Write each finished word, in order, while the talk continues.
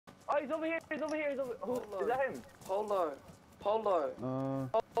he's over here. He's over here. He's over. Who, is that him? Polo.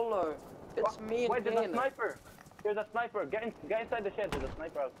 It's me and wait, there's a sniper. There's a sniper. Get inside the shed. There's a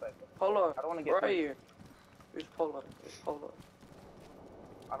sniper outside. Polo. I don't want to get. Where are you? Who's Polo?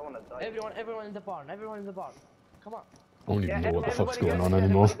 I don't want to die. Everyone in the barn. Everyone in the barn. Come on. I don't even know what the fuck's going on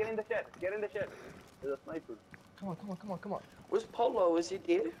anymore. Get in the shed. Get in the shed. There's a sniper. Come on. Where's Polo? Is he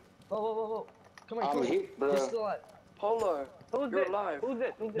dead? Whoa. Come on. I'm hit, bro. You're still alive. Polo. Who's You're this? alive. Who's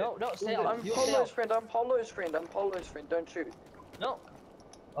this? No, stay out. I'm Polo's friend. I'm Polo's friend. Don't shoot. No.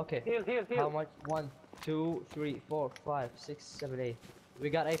 Okay. Heal. How much? 1, 2, 3, 4, 5, 6, 7, 8. We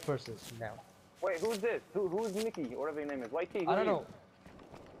got 8 persons now. Wait, who's this? Who's Mickey? Or whatever your name is. YT. I don't know.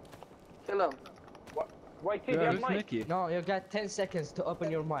 Kill him. YT, do you have mic? Mickey? No, you got 10 seconds to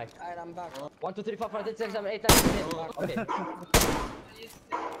open your mic. Alright, I'm back. 1, 2, 3, 4, 5, 6, 7, 8, 9, 10. Okay.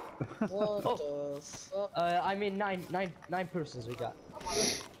 What the fuck? I mean 9 persons we got.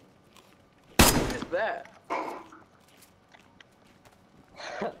 Who's that?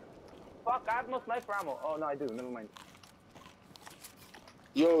 Fuck, I have no sniper ammo. Oh, no, I do. Never mind.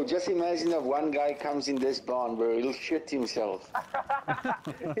 Yo, just imagine if one guy comes in this barn, bro. He'll shit himself.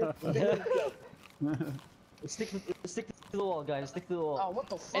 Stick to the wall, guys. Stick to the wall. Oh, what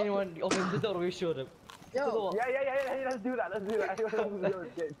the fuck? Anyone open the door, we shoot him. Yo. To the wall. Yeah, let's do that.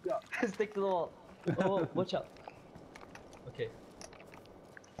 Stick to the wall. Oh, watch out. Okay.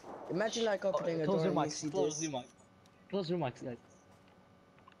 Imagine like opening a door Close your and you mics. see Close this. your mic. Close your mics, guys.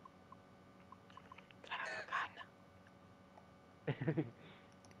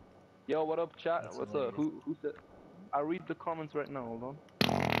 Yo, what up, chat? What's up? Who said? I read the comments right now. Hold on.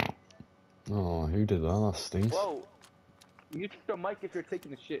 Oh, who did that? That stinks. Whoa! Mute your mic if you're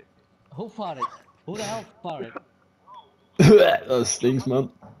taking a shit. Who farted? Who the hell farted? That stinks, man.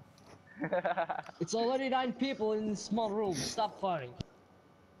 It's already 9 people in this small room. Stop farting.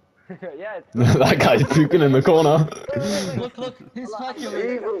 Yeah, it's That guy's puking in the corner. Look, he's fucking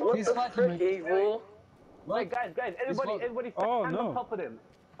me. Evil. What He's the fucking frick, me. evil? Wait, guys, everybody stand on top of him.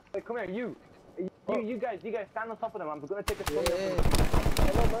 Wait, come here, you guys stand on top of them. I'm gonna take a swim. Yeah.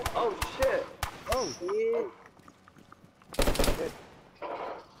 Oh shit. Oh, shit.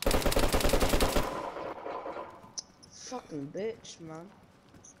 Fucking bitch, man.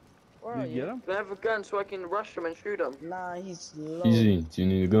 Where are Did you get you? him? Can I have a gun so I can rush him and shoot him? Nah, he's low. Easy. Do you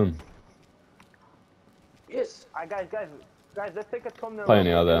need a gun? Yes. Guys, let's take a thumbnail.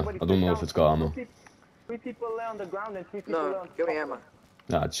 Plenty out there. Everybody I don't know sit if down. it's got ammo. 3 people lay on the ground and 3 people lay No, on give me top. ammo.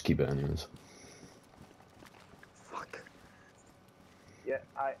 Nah, just keep it anyways. Fuck. Yeah,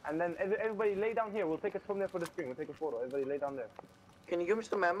 and then everybody lay down here. We'll take a thumbnail for the screen. We'll take a photo. Everybody lay down there. Can you give me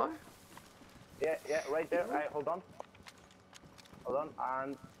some ammo? Yeah, right there. Alright, hold on,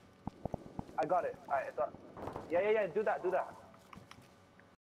 and I got it. Alright, yeah, do that.